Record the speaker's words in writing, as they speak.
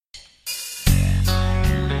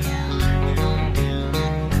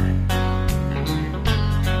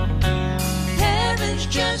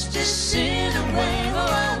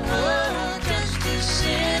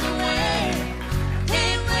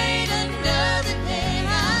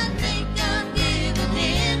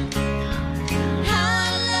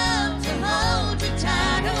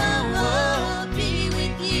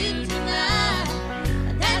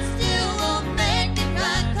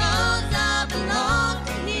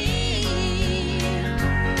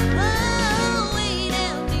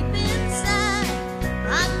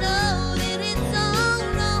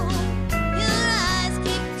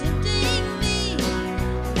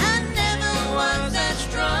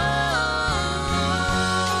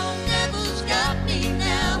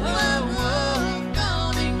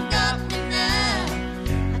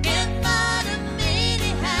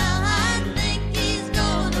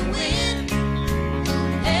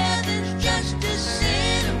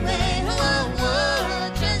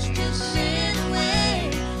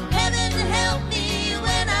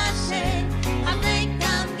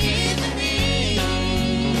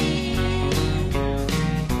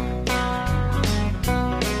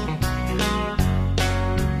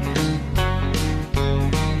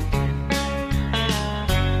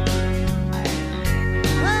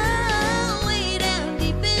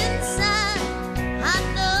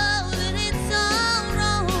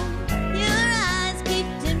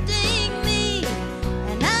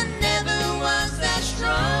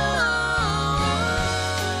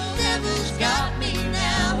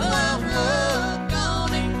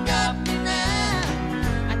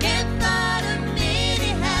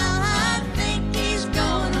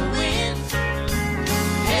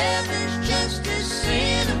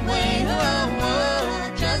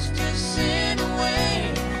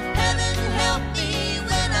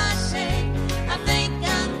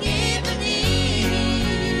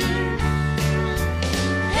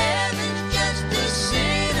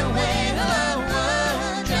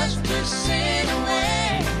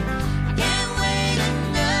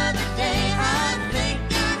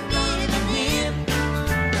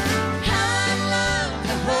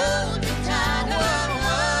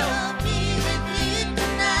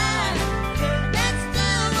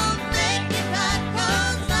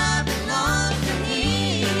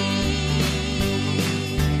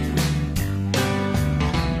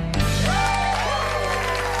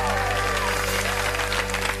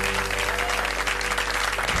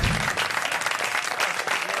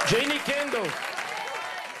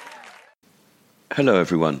Hello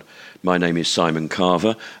everyone, my name is Simon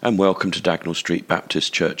Carver and welcome to Dagnall Street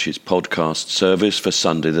Baptist Church's podcast service for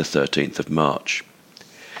Sunday the 13th of March.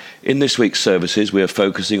 In this week's services we are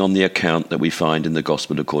focusing on the account that we find in the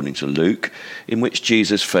Gospel according to Luke, in which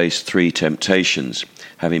Jesus faced 3 temptations,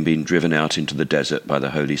 having been driven out into the desert by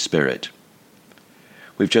the Holy Spirit.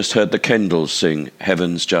 We've just heard the Kendalls sing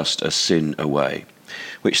Heaven's Just a Sin Away,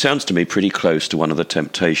 which sounds to me pretty close to one of the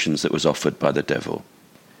temptations that was offered by the devil.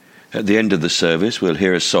 At the end of the service, we'll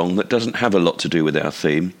hear a song that doesn't have a lot to do with our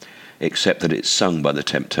theme, except that it's sung by the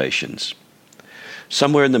Temptations.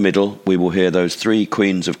 Somewhere in the middle, we will hear those 3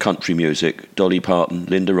 queens of country music, Dolly Parton,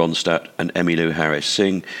 Linda Ronstadt and Emmylou Harris,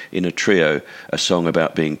 sing in a trio a song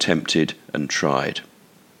about being tempted and tried.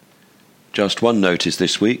 Just one notice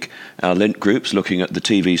this week, our Lent groups looking at the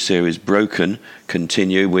TV series Broken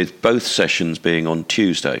continue with both sessions being on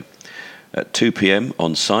Tuesday, at 2 p.m.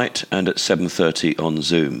 on site and at 7:30 on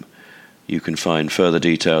Zoom. You can find further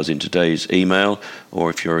details in today's email, or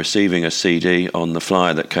if you're receiving a CD, on the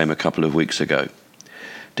flyer that came a couple of weeks ago.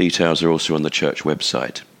 Details are also on the church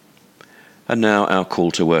website. And now our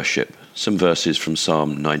call to worship, some verses from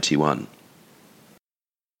Psalm 91.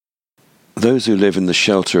 Those who live in the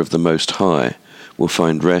shelter of the Most High will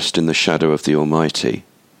find rest in the shadow of the Almighty.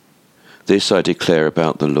 This I declare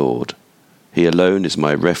about the Lord. He alone is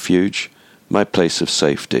my refuge, my place of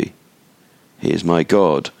safety. He is my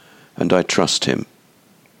God, and I trust him.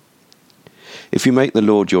 If you make the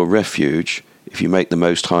Lord your refuge, if you make the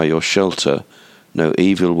Most High your shelter, no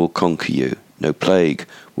evil will conquer you, no plague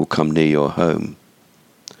will come near your home.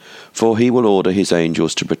 For he will order his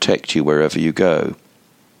angels to protect you wherever you go.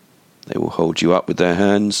 They will hold you up with their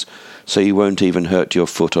hands, so you won't even hurt your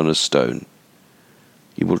foot on a stone.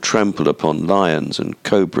 You will trample upon lions and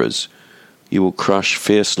cobras. You will crush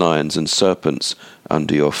fierce lions and serpents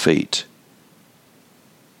under your feet.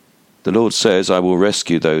 The Lord says, I will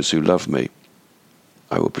rescue those who love me.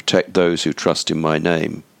 I will protect those who trust in my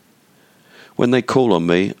name. When they call on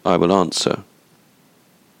me, I will answer.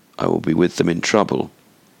 I will be with them in trouble.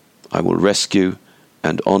 I will rescue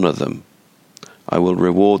and honor them. I will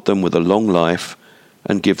reward them with a long life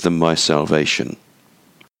and give them my salvation.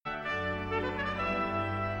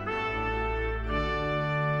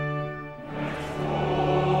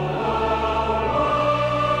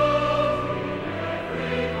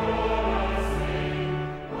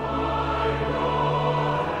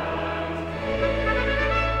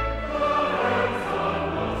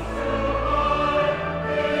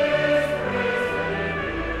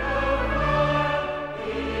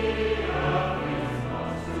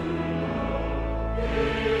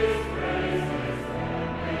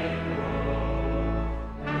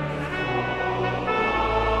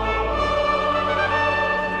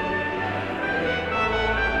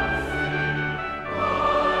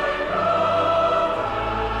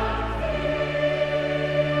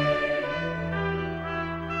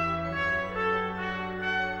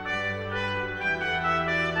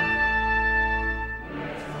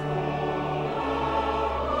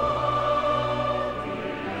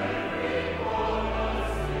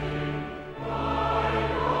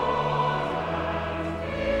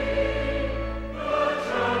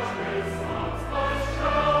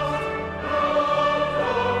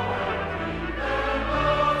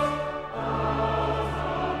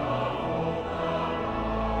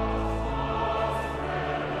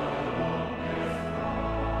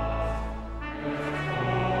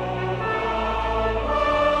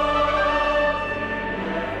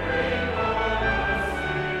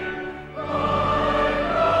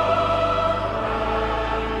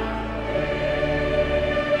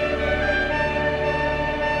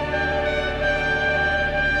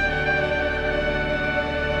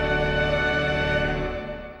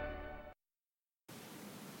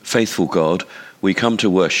 Faithful God, we come to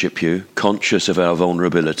worship you, conscious of our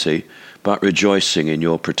vulnerability, but rejoicing in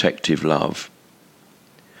your protective love.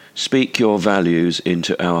 Speak your values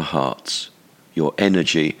into our hearts, your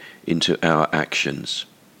energy into our actions,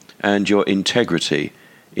 and your integrity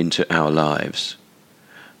into our lives,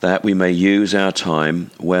 that we may use our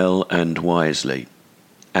time well and wisely,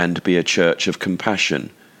 and be a church of compassion,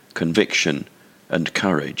 conviction, and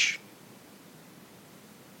courage.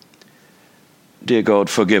 Dear God,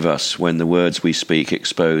 forgive us when the words we speak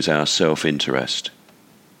expose our self-interest.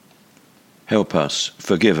 Help us,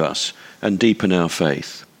 forgive us, and deepen our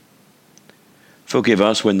faith. Forgive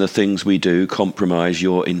us when the things we do compromise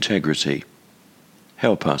your integrity.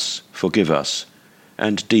 Help us, forgive us,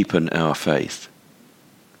 and deepen our faith.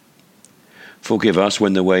 Forgive us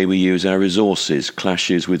when the way we use our resources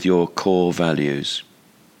clashes with your core values.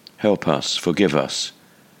 Help us, forgive us,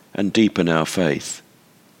 and deepen our faith.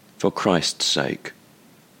 for Christ's sake.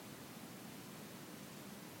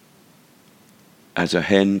 As a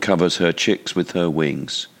hen covers her chicks with her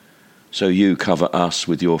wings, so you cover us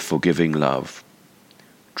with your forgiving love,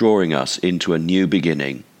 drawing us into a new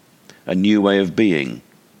beginning, a new way of being,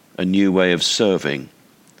 a new way of serving,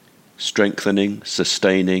 strengthening,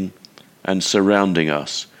 sustaining, and surrounding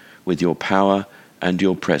us with your power and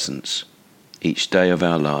your presence each day of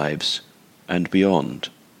our lives and beyond.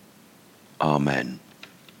 Amen.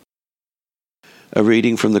 A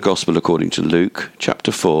reading from the Gospel according to Luke,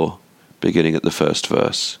 chapter 4, beginning at the first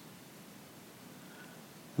verse.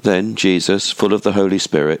 Then Jesus, full of the Holy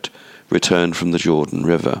Spirit, returned from the Jordan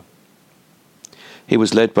River. He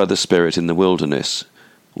was led by the Spirit in the wilderness,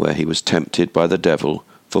 where he was tempted by the devil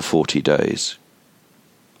for 40 days.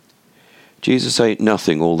 Jesus ate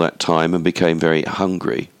nothing all that time and became very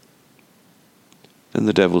hungry. Then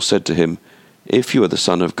the devil said to him, "If you are the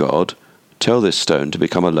Son of God, tell this stone to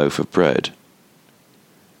become a loaf of bread."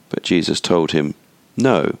 But Jesus told him,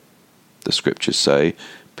 "No, the Scriptures say,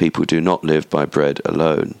 people do not live by bread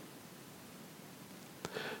alone."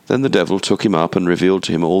 Then the devil took him up and revealed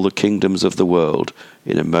to him all the kingdoms of the world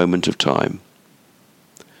in a moment of time.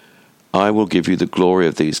 "I will give you the glory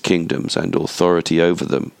of these kingdoms and authority over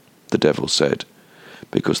them," the devil said,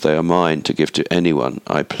 "because they are mine to give to anyone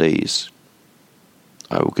I please.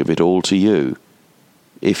 I will give it all to you,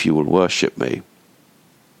 if you will worship me."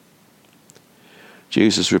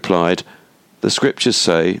 Jesus replied, "The Scriptures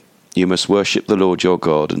say, you must worship the Lord your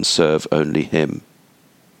God and serve only him."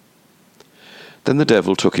 Then the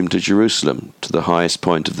devil took him to Jerusalem, to the highest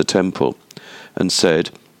point of the temple, and said,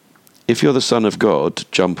 "If you're the Son of God,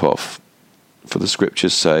 jump off, for the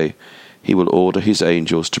Scriptures say, he will order his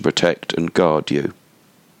angels to protect and guard you.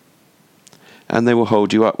 And they will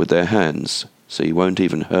hold you up with their hands, so you won't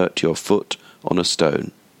even hurt your foot on a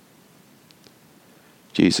stone."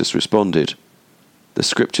 Jesus responded, "The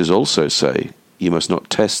Scriptures also say, you must not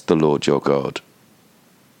test the Lord your God."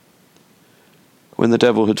 When the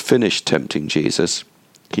devil had finished tempting Jesus,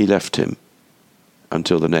 he left him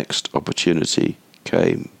until the next opportunity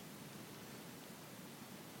came.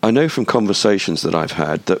 I know from conversations that I've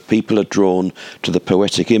had that people are drawn to the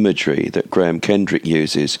poetic imagery that Graham Kendrick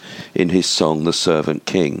uses in his song The Servant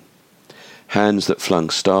King. Hands that flung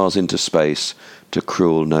stars into space to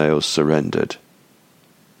cruel nails surrendered.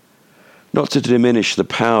 Not to diminish the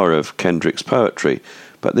power of Kendrick's poetry,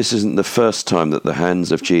 but this isn't the first time that the hands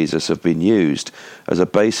of Jesus have been used as a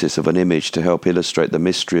basis of an image to help illustrate the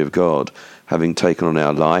mystery of God having taken on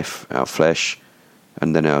our life, our flesh,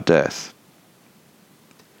 and then our death.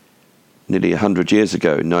 Nearly 100 years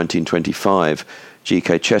ago, in 1925,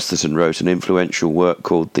 G.K. Chesterton wrote an influential work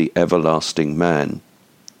called The Everlasting Man.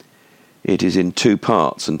 It is in 2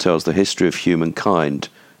 parts and tells the history of humankind,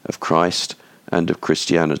 of Christ, and of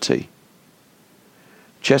Christianity.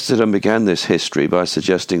 Chesterton began this history by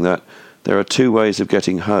suggesting that there are 2 ways of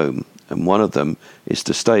getting home, and one of them is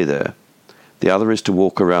to stay there. The other is to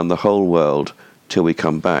walk around the whole world till we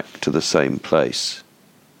come back to the same place.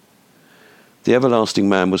 The Everlasting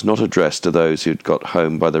Man was not addressed to those who'd got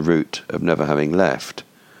home by the route of never having left.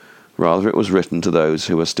 Rather, it was written to those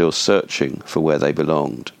who were still searching for where they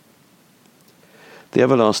belonged. The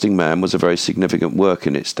Everlasting Man was a very significant work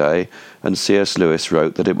in its day, and C.S. Lewis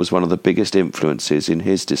wrote that it was one of the biggest influences in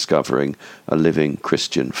his discovering a living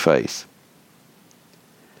Christian faith.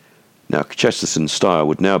 Now, Chesterton's style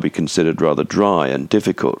would now be considered rather dry and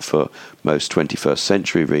difficult for most 21st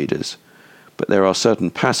century readers, but there are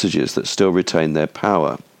certain passages that still retain their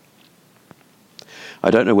power.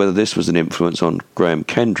 I don't know whether this was an influence on Graham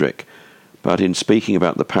Kendrick, but in speaking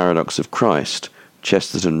about the paradox of Christ,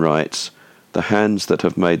 Chesterton writes, "The hands that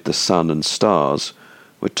have made the sun and stars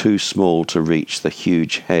were too small to reach the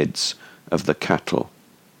huge heads of the cattle."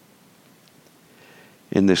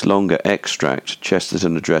 In this longer extract,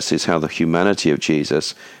 Chesterton addresses how the humanity of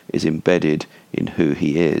Jesus is embedded in who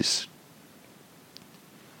he is.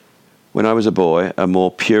 When I was a boy, a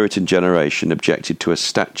more Puritan generation objected to a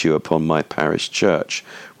statue upon my parish church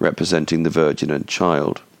representing the Virgin and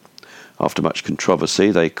Child. After much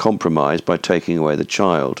controversy, they compromised by taking away the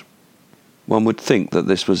child. One would think that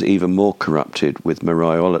this was even more corrupted with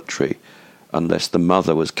Mariolatry, unless the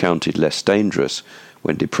mother was counted less dangerous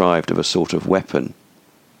when deprived of a sort of weapon.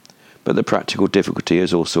 But the practical difficulty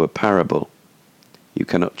is also a parable. You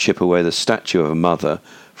cannot chip away the statue of a mother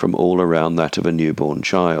from all around that of a newborn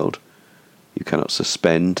child. You cannot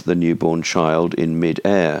suspend the newborn child in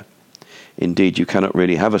mid-air. Indeed, you cannot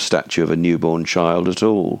really have a statue of a newborn child at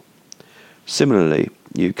all. Similarly,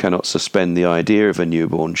 you cannot suspend the idea of a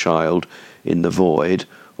newborn child in the void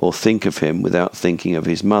or think of him without thinking of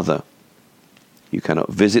his mother. You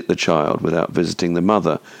cannot visit the child without visiting the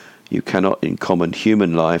mother. You cannot, in common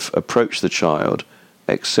human life, approach the child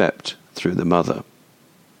except through the mother.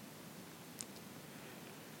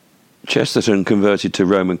 Chesterton converted to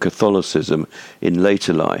Roman Catholicism in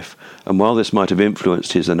later life, and while this might have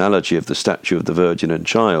influenced his analogy of the statue of the Virgin and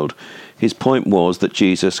Child, his point was that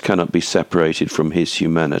Jesus cannot be separated from his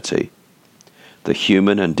humanity. The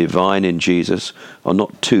human and divine in Jesus are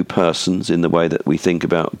not two persons in the way that we think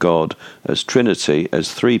about God as Trinity,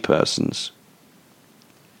 as three persons.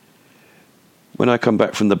 When I come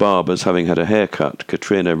back from the barber's having had a haircut,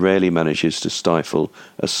 Katrina rarely manages to stifle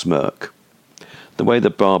a smirk. The way the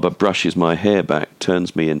barber brushes my hair back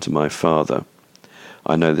turns me into my father.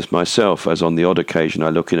 I know this myself, as on the odd occasion I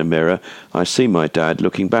look in a mirror, I see my dad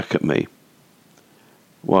looking back at me.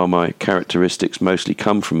 While my characteristics mostly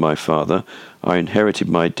come from my father, I inherited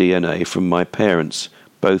my DNA from my parents,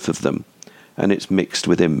 both of them, and it's mixed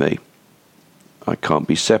within me. I can't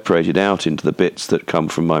be separated out into the bits that come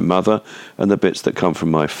from my mother and the bits that come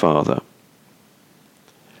from my father.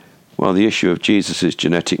 While the issue of Jesus'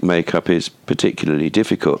 genetic makeup is peculiarly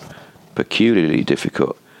difficult,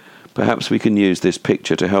 perhaps we can use this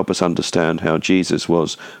picture to help us understand how Jesus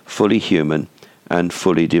was fully human and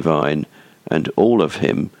fully divine, and all of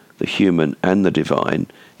him, the human and the divine,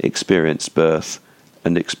 experienced birth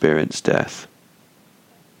and experienced death.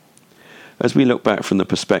 As we look back from the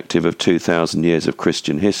perspective of 2,000 years of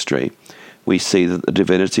Christian history, we see that the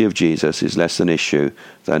divinity of Jesus is less an issue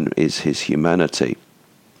than is his humanity.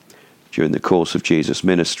 During the course of Jesus'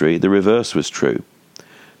 ministry, the reverse was true.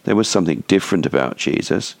 There was something different about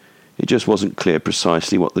Jesus. It just wasn't clear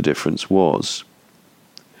precisely what the difference was.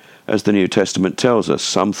 As the New Testament tells us,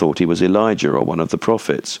 some thought he was Elijah or one of the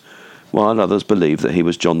prophets, while others believed that he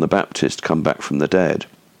was John the Baptist come back from the dead.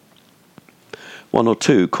 One or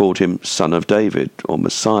two called him Son of David or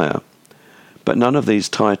Messiah, but none of these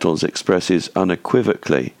titles expresses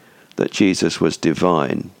unequivocally that Jesus was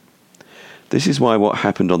divine. This is why what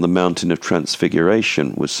happened on the Mountain of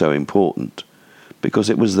Transfiguration was so important, because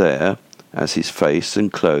it was there, as his face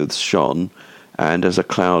and clothes shone, and as a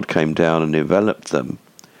cloud came down and enveloped them,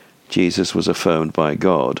 Jesus was affirmed by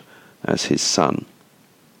God as his Son.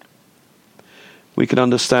 We can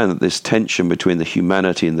understand that this tension between the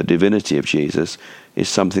humanity and the divinity of Jesus is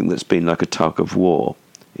something that's been like a tug of war,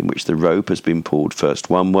 in which the rope has been pulled first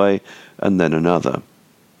one way and then another.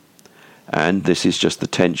 And this is just the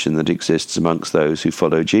tension that exists amongst those who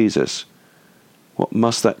follow Jesus. What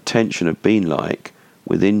must that tension have been like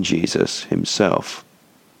within Jesus himself?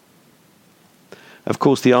 Of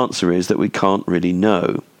course, the answer is that we can't really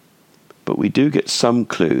know, but we do get some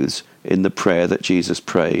clues in the prayer that Jesus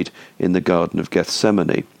prayed in the Garden of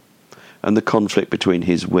Gethsemane, and the conflict between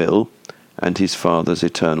his will and his Father's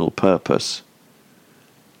eternal purpose.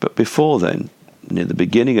 But before then, near the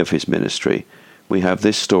beginning of his ministry, we have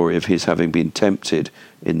this story of his having been tempted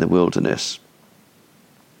in the wilderness.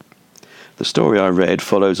 The story I read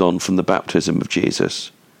follows on from the baptism of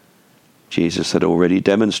Jesus. Jesus had already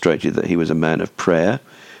demonstrated that he was a man of prayer,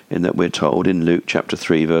 in that we're told in Luke chapter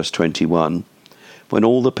 3 verse 21, when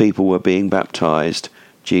all the people were being baptized,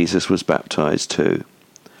 Jesus was baptized too.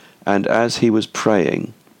 And as he was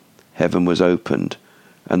praying, heaven was opened,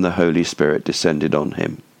 and the Holy Spirit descended on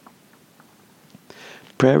him.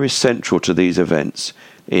 Prayer is central to these events,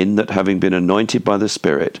 in that having been anointed by the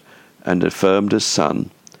Spirit and affirmed as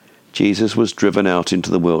Son, Jesus was driven out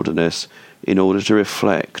into the wilderness in order to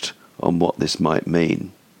reflect on what this might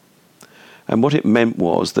mean. And what it meant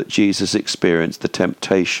was that Jesus experienced the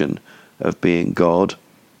temptation of being God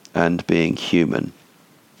and being human.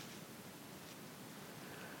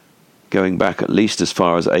 Going back at least as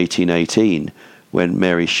far as 1818, when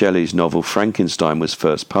Mary Shelley's novel Frankenstein was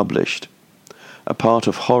first published, a part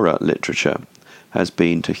of horror literature has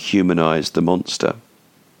been to humanize the monster.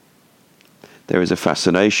 There is a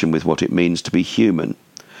fascination with what it means to be human,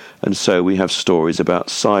 and so we have stories about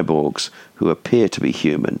cyborgs who appear to be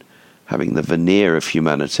human, having the veneer of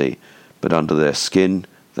humanity, but under their skin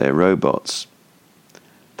they're robots.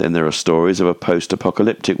 Then there are stories of a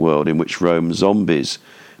post-apocalyptic world in which roam zombies,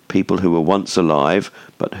 people who were once alive,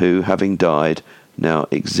 but who, having died, now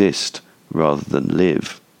exist rather than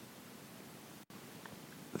live.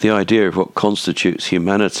 The idea of what constitutes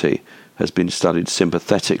humanity has been studied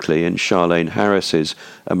sympathetically in Charlaine Harris's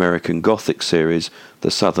American Gothic series, The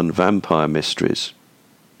Southern Vampire Mysteries.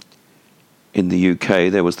 In the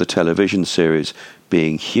UK, there was the television series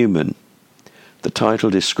Being Human. The title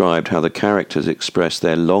described how the characters express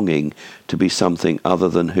their longing to be something other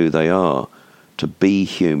than who they are, to be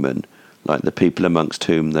human, like the people amongst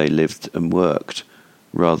whom they lived and worked,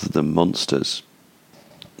 rather than monsters.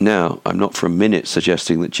 Now, I'm not for a minute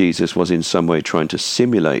suggesting that Jesus was in some way trying to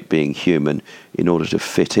simulate being human in order to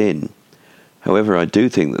fit in. However, I do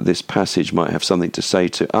think that this passage might have something to say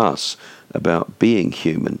to us about being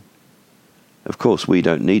human. Of course, we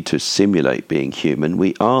don't need to simulate being human.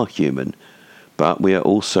 We are human. But we are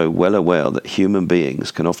also well aware that human beings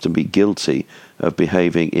can often be guilty of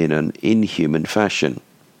behaving in an inhuman fashion.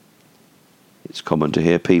 It's common to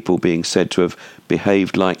hear people being said to have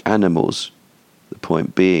behaved like animals, the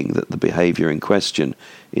point being that the behaviour in question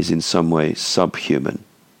is in some way subhuman.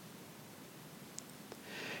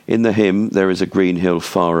 In the hymn, "There is a green hill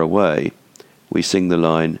far away," we sing the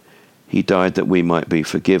line, "He died that we might be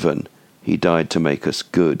forgiven. He died to make us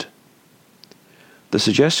good." The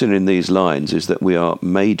suggestion in these lines is that we are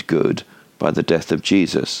made good by the death of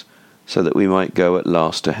Jesus, so that we might go at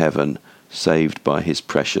last to heaven, saved by his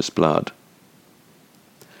precious blood.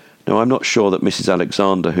 Now, I'm not sure that Mrs.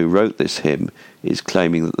 Alexander, who wrote this hymn, is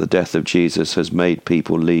claiming that the death of Jesus has made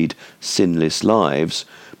people lead sinless lives,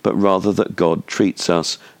 but rather that God treats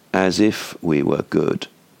us as if we were good,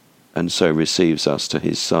 and so receives us to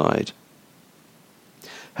his side.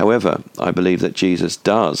 However, I believe that Jesus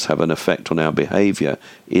does have an effect on our behaviour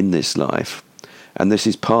in this life, and this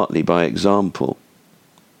is partly by example.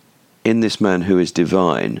 In this man who is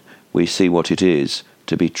divine, we see what it is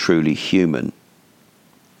to be truly human.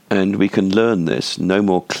 And we can learn this no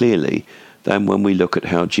more clearly than when we look at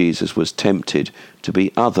how Jesus was tempted to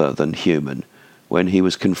be other than human when he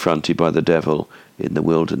was confronted by the devil in the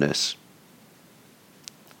wilderness.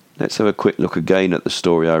 Let's have a quick look again at the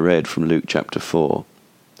story I read from Luke chapter 4.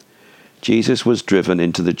 Jesus was driven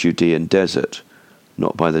into the Judean desert,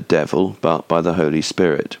 not by the devil, but by the Holy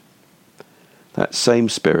Spirit. That same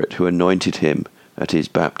Spirit who anointed him at his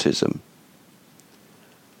baptism.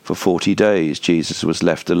 For 40 days Jesus was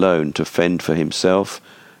left alone to fend for himself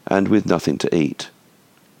and with nothing to eat.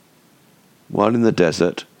 While in the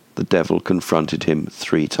desert, the devil confronted him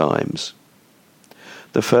 3 times.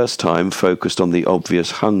 The first time focused on the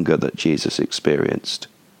obvious hunger that Jesus experienced.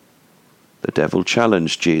 The devil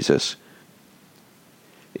challenged Jesus.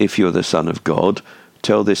 "If you're the Son of God,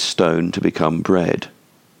 tell this stone to become bread."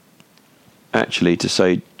 Actually, to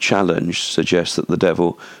say challenge suggests that the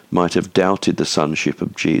devil might have doubted the sonship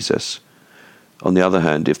of Jesus. On the other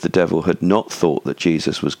hand, if the devil had not thought that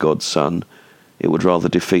Jesus was God's son, it would rather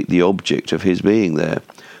defeat the object of his being there.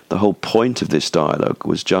 The whole point of this dialogue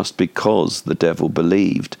was just because the devil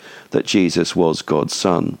believed that Jesus was God's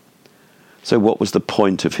son. So what was the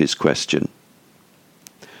point of his question?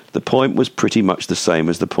 The point was pretty much the same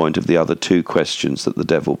as the point of the other 2 questions that the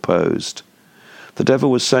devil posed. The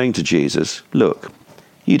devil was saying to Jesus, "Look,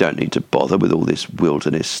 you don't need to bother with all this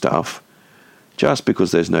wilderness stuff. Just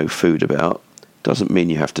because there's no food about doesn't mean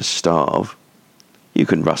you have to starve. You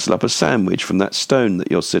can rustle up a sandwich from that stone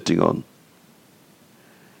that you're sitting on."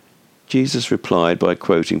 Jesus replied by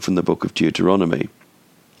quoting from the book of Deuteronomy,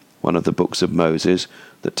 one of the books of Moses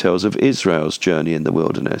that tells of Israel's journey in the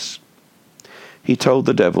wilderness. He told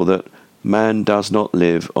the devil that man does not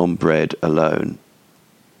live on bread alone.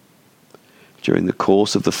 During the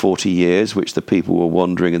course of the 40 years which the people were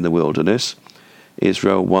wandering in the wilderness,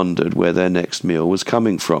 Israel wondered where their next meal was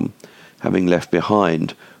coming from, having left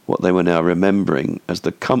behind what they were now remembering as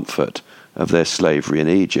the comfort of their slavery in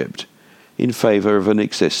Egypt, in favour of an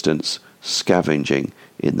existence scavenging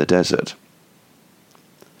in the desert.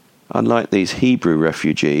 Unlike these Hebrew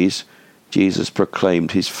refugees, Jesus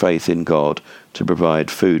proclaimed his faith in God to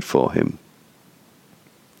provide food for him.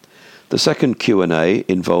 The second Q&A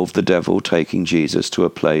involved the devil taking Jesus to a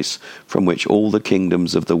place from which all the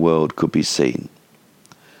kingdoms of the world could be seen.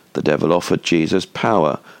 The devil offered Jesus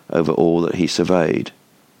power over all that he surveyed.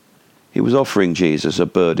 He was offering Jesus a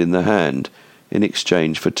bird in the hand in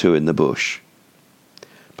exchange for 2 in the bush.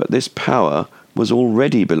 But this power was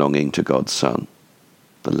already belonging to God's Son.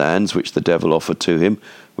 The lands which the devil offered to him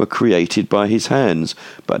were created by his hands,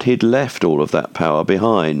 but he'd left all of that power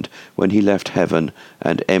behind when he left heaven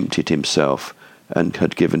and emptied himself and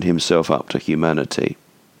had given himself up to humanity.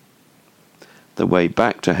 The way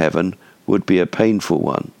back to heaven would be a painful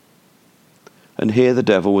one. And here the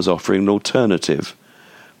devil was offering an alternative.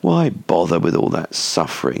 Why bother with all that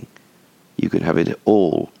suffering? You can have it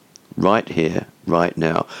all, right here, right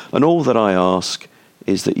now. And all that I ask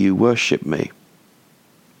is that you worship me.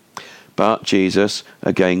 But Jesus,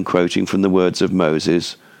 again quoting from the words of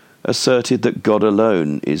Moses, asserted that God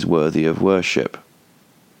alone is worthy of worship.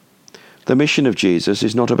 The mission of Jesus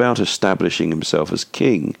is not about establishing himself as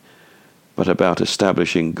king, but about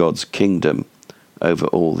establishing God's kingdom over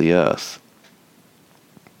all the earth.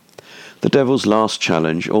 The devil's last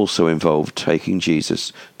challenge also involved taking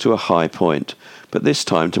Jesus to a high point, but this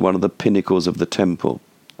time to one of the pinnacles of the temple,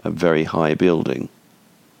 a very high building.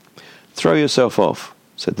 "Throw yourself off,"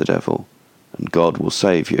 said the devil, "and God will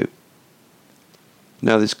save you."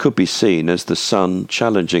 Now this could be seen as the Son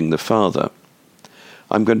challenging the Father.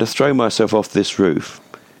 "I'm going to throw myself off this roof.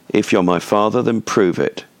 If you're my Father, then prove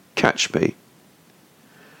it. Catch me."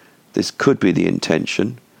 This could be the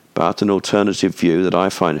intention, but an alternative view that I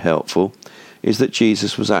find helpful is that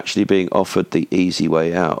Jesus was actually being offered the easy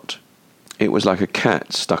way out. It was like a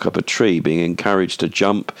cat stuck up a tree being encouraged to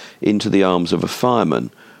jump into the arms of a fireman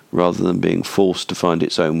rather than being forced to find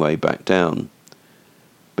its own way back down.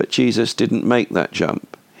 But Jesus didn't make that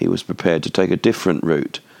jump. He was prepared to take a different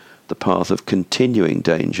route, the path of continuing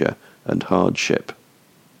danger and hardship.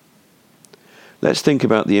 Let's think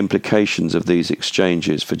about the implications of these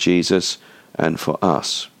exchanges for Jesus and for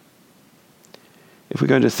us. If we're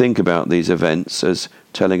going to think about these events as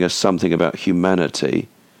telling us something about humanity,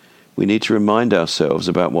 we need to remind ourselves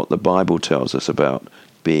about what the Bible tells us about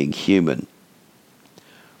being human.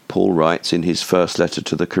 Paul writes in his first letter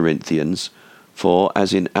to the Corinthians, "For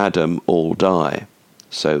as in Adam all die,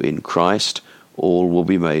 so in Christ all will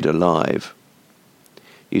be made alive."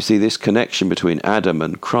 You see, this connection between Adam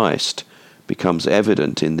and Christ becomes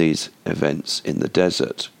evident in these events in the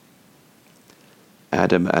desert.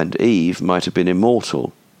 Adam and Eve might have been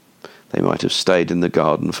immortal. They might have stayed in the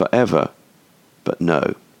garden forever. But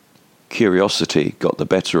no, curiosity got the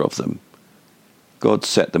better of them. God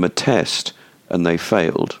set them a test, and they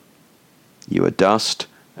failed. "You are dust,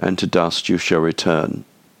 and to dust you shall return."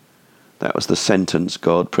 That was the sentence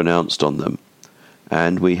God pronounced on them,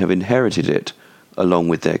 and we have inherited it along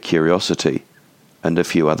with their curiosity and a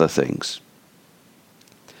few other things.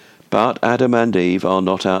 But Adam and Eve are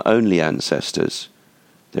not our only ancestors.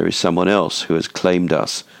 There is someone else who has claimed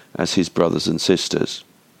us as his brothers and sisters.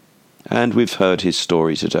 And we've heard his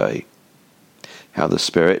story today. How the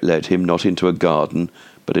Spirit led him not into a garden,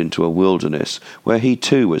 but into a wilderness, where he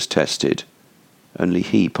too was tested. Only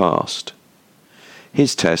he passed.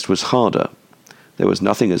 His test was harder. There was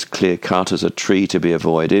nothing as clear-cut as a tree to be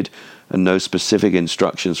avoided, and no specific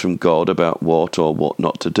instructions from God about what or what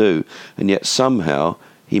not to do, and yet somehow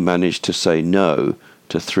he managed to say no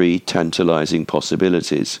to 3 tantalizing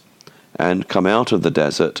possibilities, and come out of the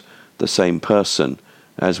desert the same person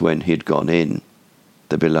as when he'd gone in,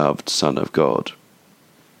 the beloved Son of God.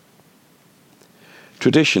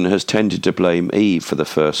 Tradition has tended to blame Eve for the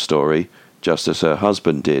first story, just as her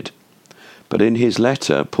husband did. But in his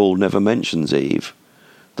letter, Paul never mentions Eve.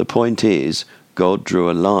 The point is, God drew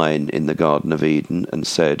a line in the Garden of Eden and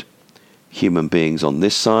said, "Human beings on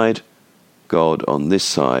this side, God on this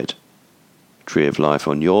side. Tree of life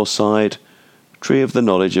on your side, tree of the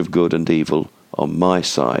knowledge of good and evil on my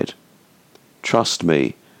side. Trust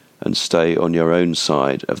me and stay on your own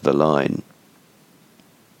side of the line."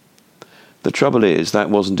 The trouble is, that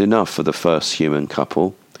wasn't enough for the first human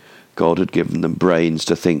couple. God had given them brains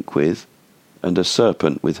to think with, and a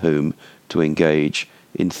serpent with whom to engage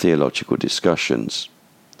in theological discussions.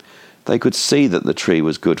 They could see that the tree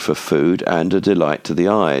was good for food and a delight to the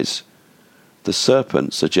eyes. The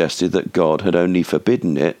serpent suggested that God had only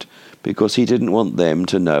forbidden it because he didn't want them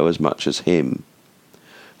to know as much as him.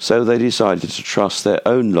 So they decided to trust their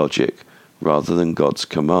own logic rather than God's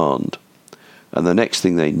command. And the next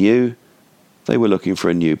thing they knew, they were looking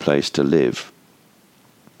for a new place to live.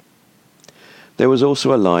 There was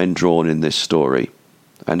also a line drawn in this story,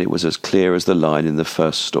 and it was as clear as the line in the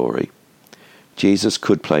first story. Jesus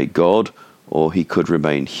could play God, or he could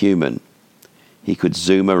remain human. He could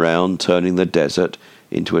zoom around, turning the desert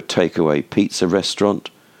into a takeaway pizza restaurant,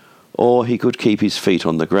 or he could keep his feet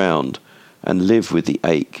on the ground and live with the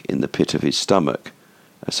ache in the pit of his stomach,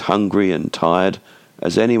 as hungry and tired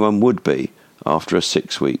as anyone would be after a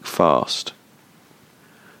 6-week fast.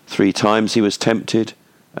 3 times he was tempted,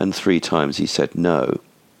 and 3 times he said no.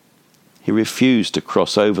 He refused to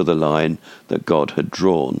cross over the line that God had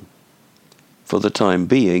drawn. For the time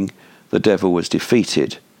being, the devil was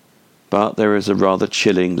defeated, but there is a rather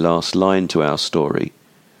chilling last line to our story.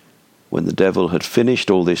 When the devil had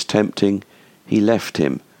finished all this tempting, he left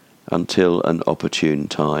him until an opportune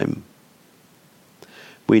time.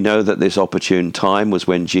 We know that this opportune time was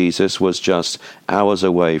when Jesus was just hours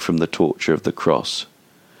away from the torture of the cross,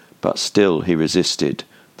 but still he resisted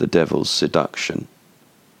the devil's seduction.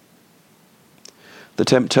 The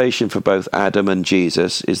temptation for both Adam and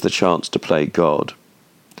Jesus is the chance to play God.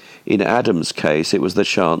 In Adam's case, it was the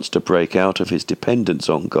chance to break out of his dependence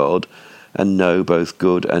on God and know both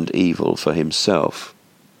good and evil for himself.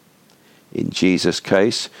 In Jesus'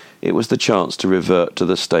 case, it was the chance to revert to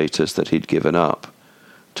the status that he'd given up,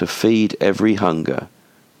 to feed every hunger,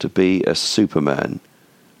 to be a Superman,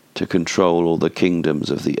 to control all the kingdoms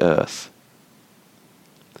of the earth.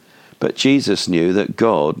 But Jesus knew that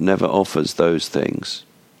God never offers those things.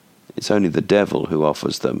 It's only the devil who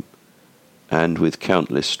offers them, and with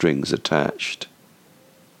countless strings attached.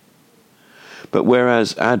 But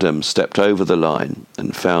whereas Adam stepped over the line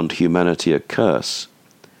and found humanity a curse,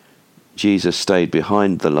 Jesus stayed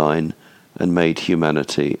behind the line and made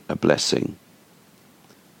humanity a blessing.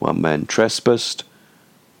 One man trespassed,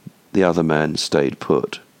 the other man stayed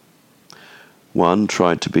put. One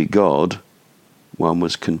tried to be God, one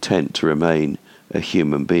was content to remain a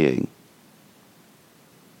human being.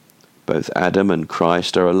 Both Adam and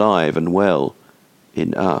Christ are alive and well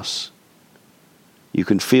in us. You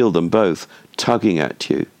can feel them both tugging at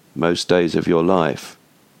you most days of your life.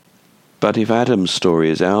 But if Adam's story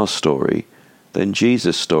is our story, then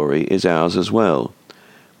Jesus' story is ours as well.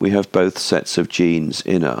 We have both sets of genes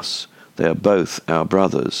in us. They are both our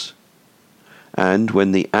brothers. And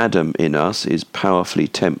when the Adam in us is powerfully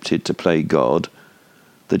tempted to play God,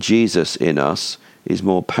 the Jesus in us is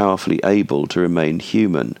more powerfully able to remain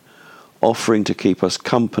human, offering to keep us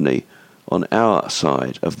company on our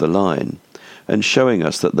side of the line, and showing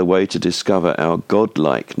us that the way to discover our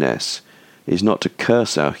godlikeness is not to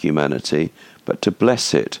curse our humanity, but to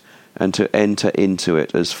bless it and to enter into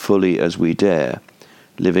it as fully as we dare,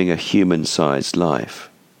 living a human-sized life.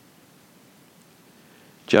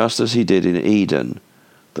 Just as he did in Eden,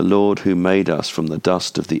 the Lord who made us from the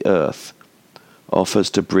dust of the earth offers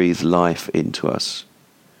to breathe life into us,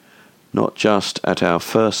 not just at our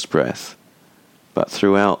first breath, but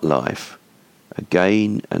throughout life,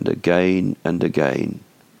 again and again and again,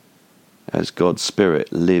 as God's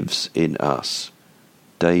Spirit lives in us,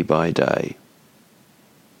 day by day.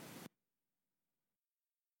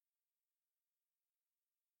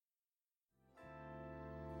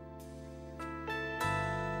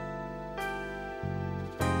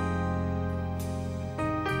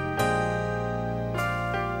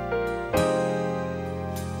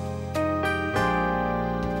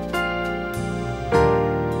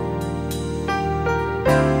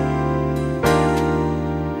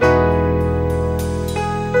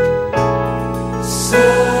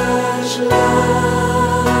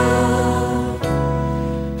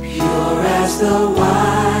 The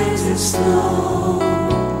whitest snow,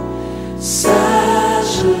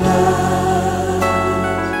 such love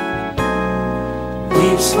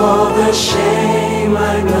weeps for the shame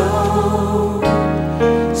I know,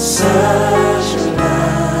 such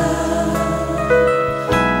love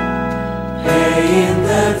paying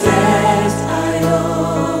the debt I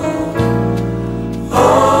owe.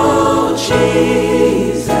 Oh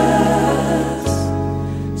Jesus,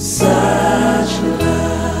 such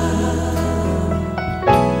love.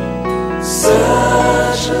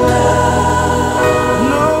 Such love,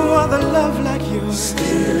 no other love like yours,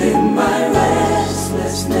 still in my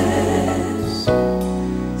restlessness.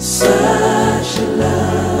 Such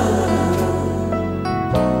love,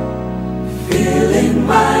 filling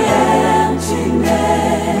my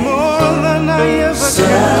emptiness. more than I ever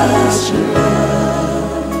Such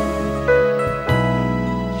love,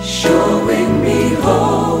 showing me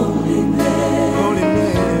holiness.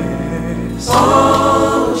 holiness.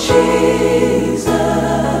 Oh Jesus,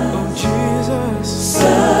 Oh Jesus,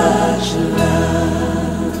 such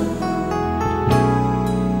love.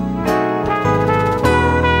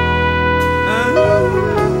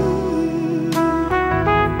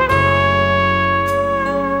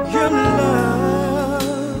 Your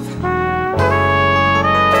love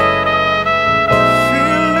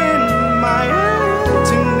filling my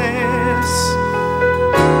emptiness.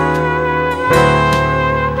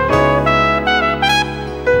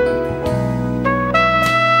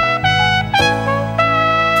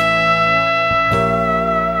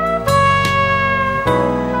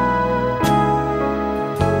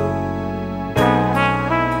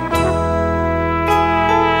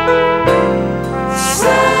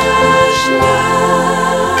 Such love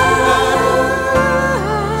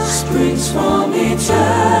springs from eternity.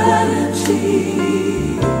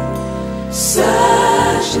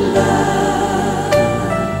 Such love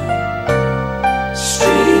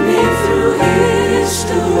streaming through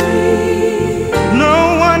history.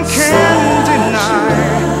 No one can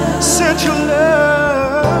deny such a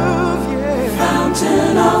love, yeah.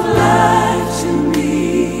 Fountain of life to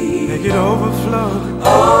me. Make it overflow.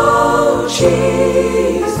 Oh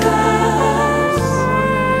Jesus,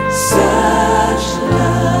 such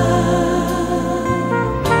love.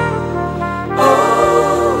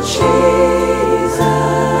 Oh Jesus,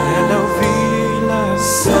 L-O-V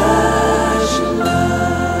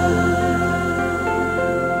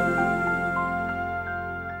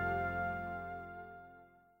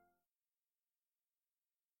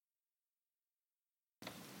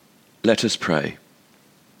Let us pray.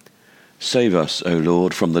 Save us, O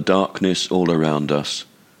Lord, from the darkness all around us,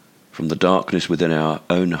 from the darkness within our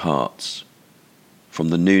own hearts, from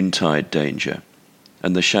the noontide danger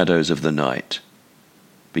and the shadows of the night.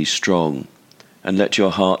 Be strong, and let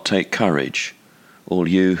your heart take courage, all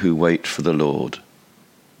you who wait for the Lord.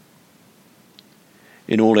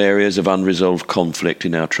 In all areas of unresolved conflict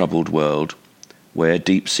in our troubled world, where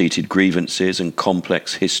deep-seated grievances and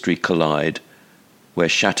complex history collide, where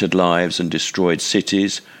shattered lives and destroyed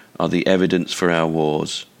cities are the evidence for our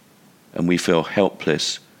wars, and we feel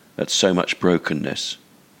helpless at so much brokenness.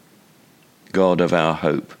 God of our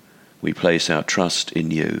hope, we place our trust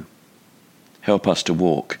in you. Help us to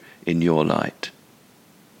walk in your light.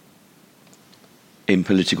 In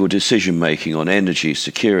political decision-making on energy,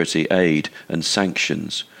 security, aid and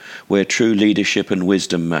sanctions, where true leadership and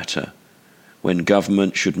wisdom matter, when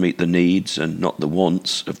government should meet the needs and not the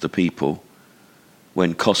wants of the people,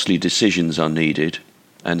 when costly decisions are needed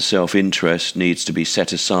and self-interest needs to be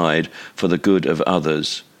set aside for the good of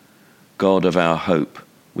others, God of our hope,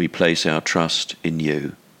 we place our trust in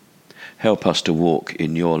you. Help us to walk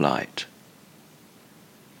in your light.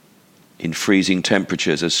 In freezing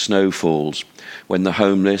temperatures as snow falls, when the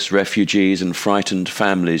homeless, refugees and frightened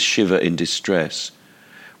families shiver in distress,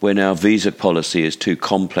 when our visa policy is too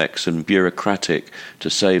complex and bureaucratic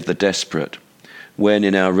to save the desperate, when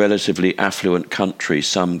in our relatively affluent country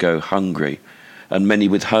some go hungry, and many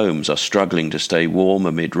with homes are struggling to stay warm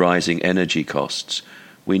amid rising energy costs,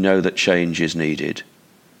 we know that change is needed.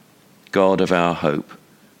 God of our hope,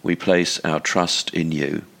 we place our trust in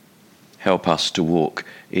you. Help us to walk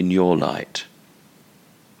in your light.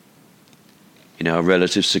 In our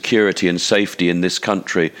relative security and safety in this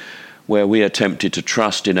country, where we are tempted to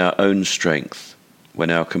trust in our own strength,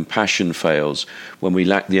 when our compassion fails, when we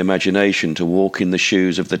lack the imagination to walk in the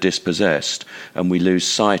shoes of the dispossessed, and we lose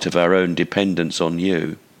sight of our own dependence on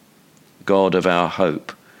you, God of our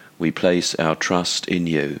hope, we place our trust in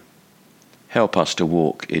you. Help us to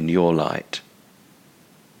walk in your light.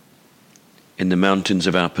 In the mountains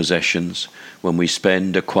of our possessions, when we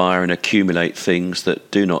spend, acquire and accumulate things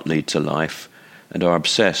that do not lead to life, and are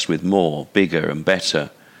obsessed with more, bigger and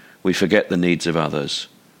better, we forget the needs of others.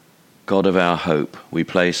 God of our hope, we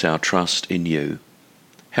place our trust in you.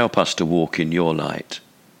 Help us to walk in your light.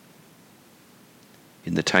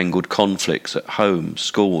 In the tangled conflicts at home,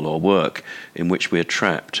 school or work in which we are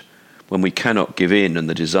trapped, when we cannot give in and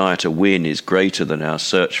the desire to win is greater than our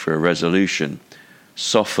search for a resolution,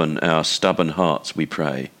 soften our stubborn hearts, we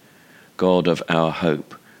pray. God of our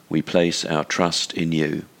hope, we place our trust in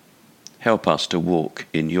you. Help us to walk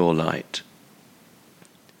in your light.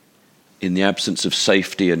 In the absence of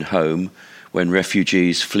safety and home, when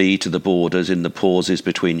refugees flee to the borders in the pauses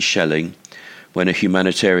between shelling, when a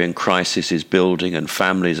humanitarian crisis is building and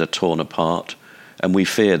families are torn apart, and we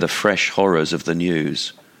fear the fresh horrors of the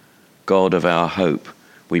news, God of our hope,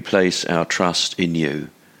 we place our trust in you.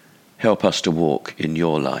 Help us to walk in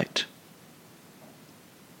your light.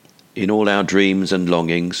 In all our dreams and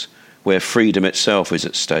longings, where freedom itself is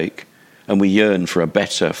at stake, and we yearn for a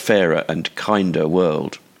better, fairer and kinder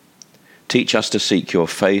world, teach us to seek your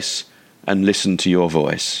face and listen to your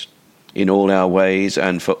voice in all our ways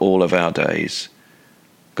and for all of our days.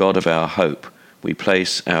 God of our hope, we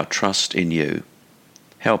place our trust in you.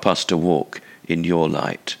 Help us to walk in your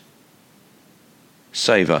light.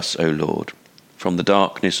 Save us, O Lord, from the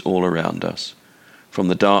darkness all around us, from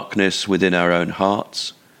the darkness within our own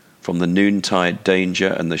hearts, from the noontide danger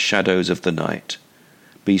and the shadows of the night.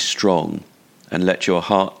 Be strong, and let your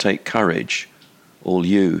heart take courage, all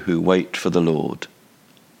you who wait for the Lord.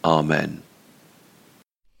 Amen.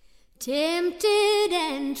 Tempted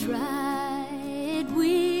and tried,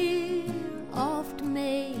 we're oft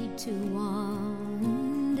made to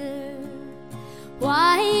wonder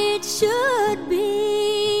why it should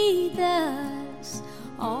be thus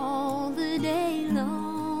all the day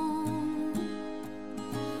long,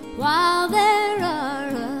 while there are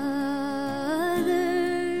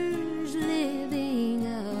others living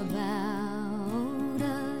about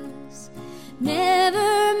us,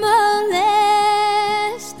 never molested,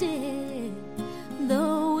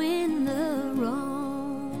 though in the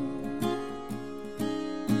wrong.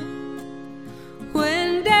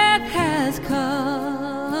 When death has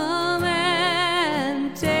come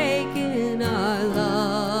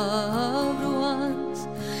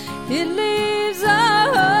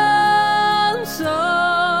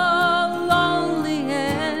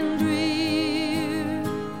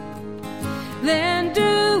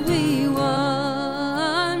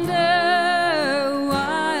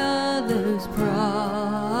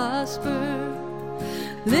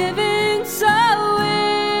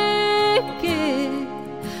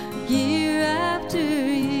after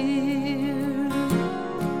year.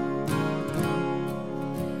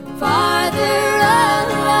 Farther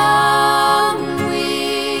along,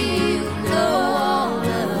 we'll know all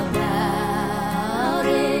about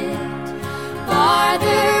it.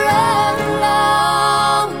 Farther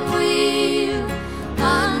along, we'll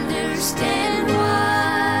understand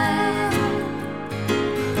why.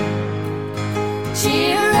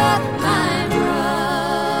 Cheer up, my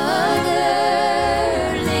brother,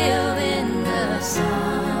 live in the sunshine.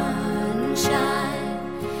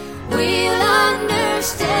 We'll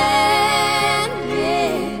understand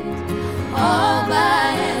it all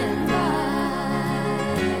by and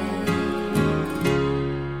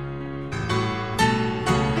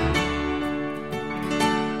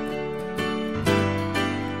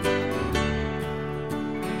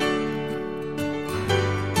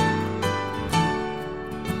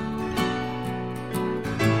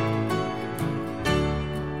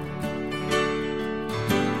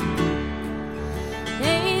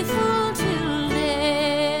faithful till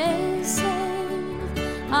death,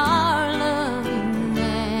 save our loving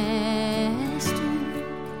Master.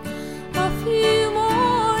 A few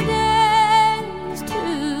more days to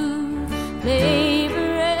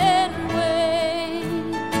labor and wait.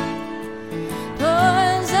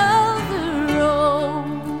 'Cause of the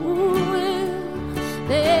road will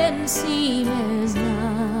then seem as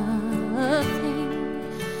nothing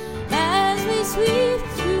as we sweep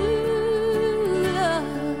through the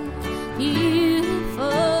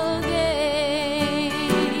beautiful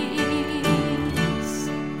gates.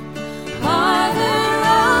 Farther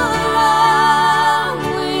along,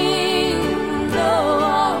 we'll know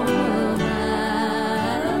all about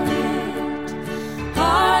it.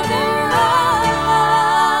 Farther along,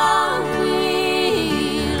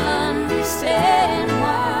 we'll understand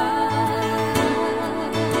why.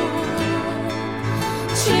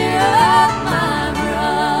 Cheer up, my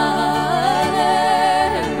brother,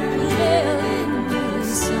 live in the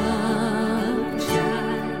sunshine.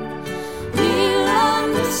 We'll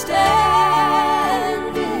understand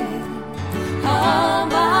it all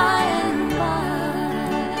by and by.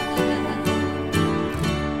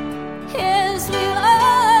 Yes, we'll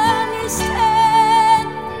understand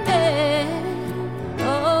it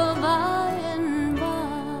all by and by.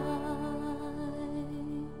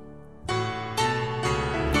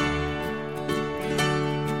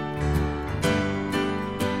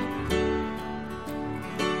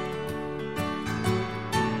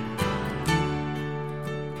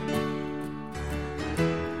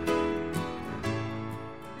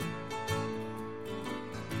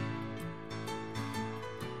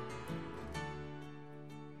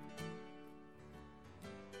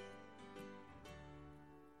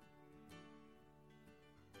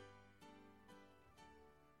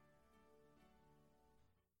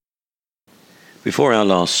 Before our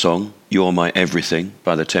last song, You're My Everything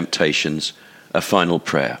by The Temptations, a final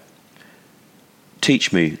prayer.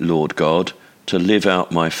 Teach me, Lord God, to live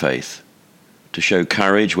out my faith, to show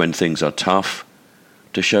courage when things are tough,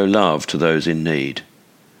 to show love to those in need,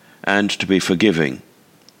 and to be forgiving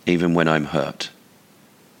even when I'm hurt.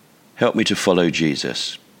 Help me to follow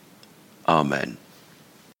Jesus. Amen.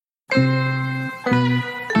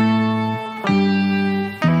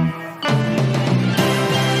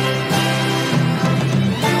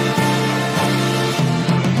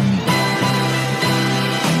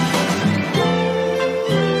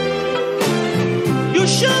 You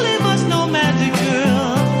surely must know, magic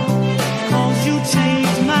girl, 'cause you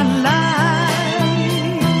changed my life.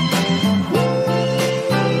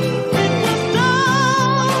 It was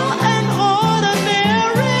dull and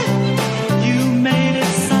ordinary. You made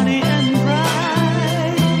it sunny and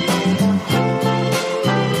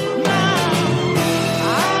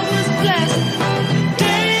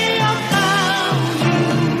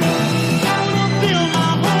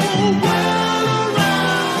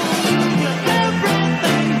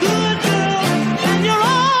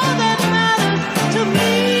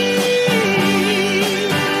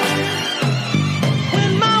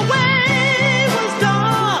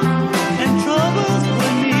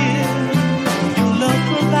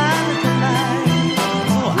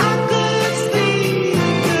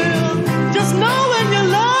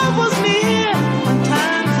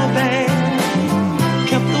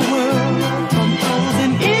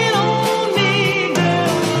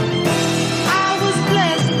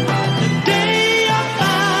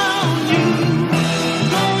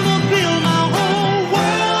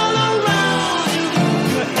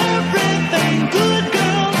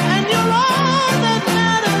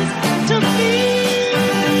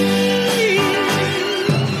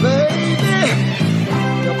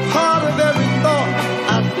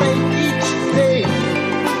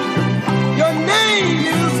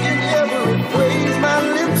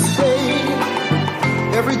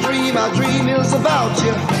about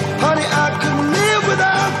you. Honey, I couldn't live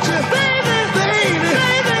without you. Baby, baby,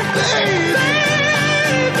 baby, baby, baby,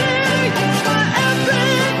 you're my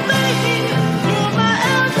everything. You're my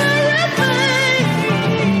everything.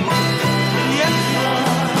 Yes,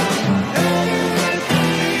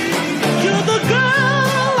 you're the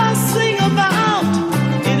girl I sing about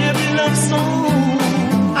in every love song.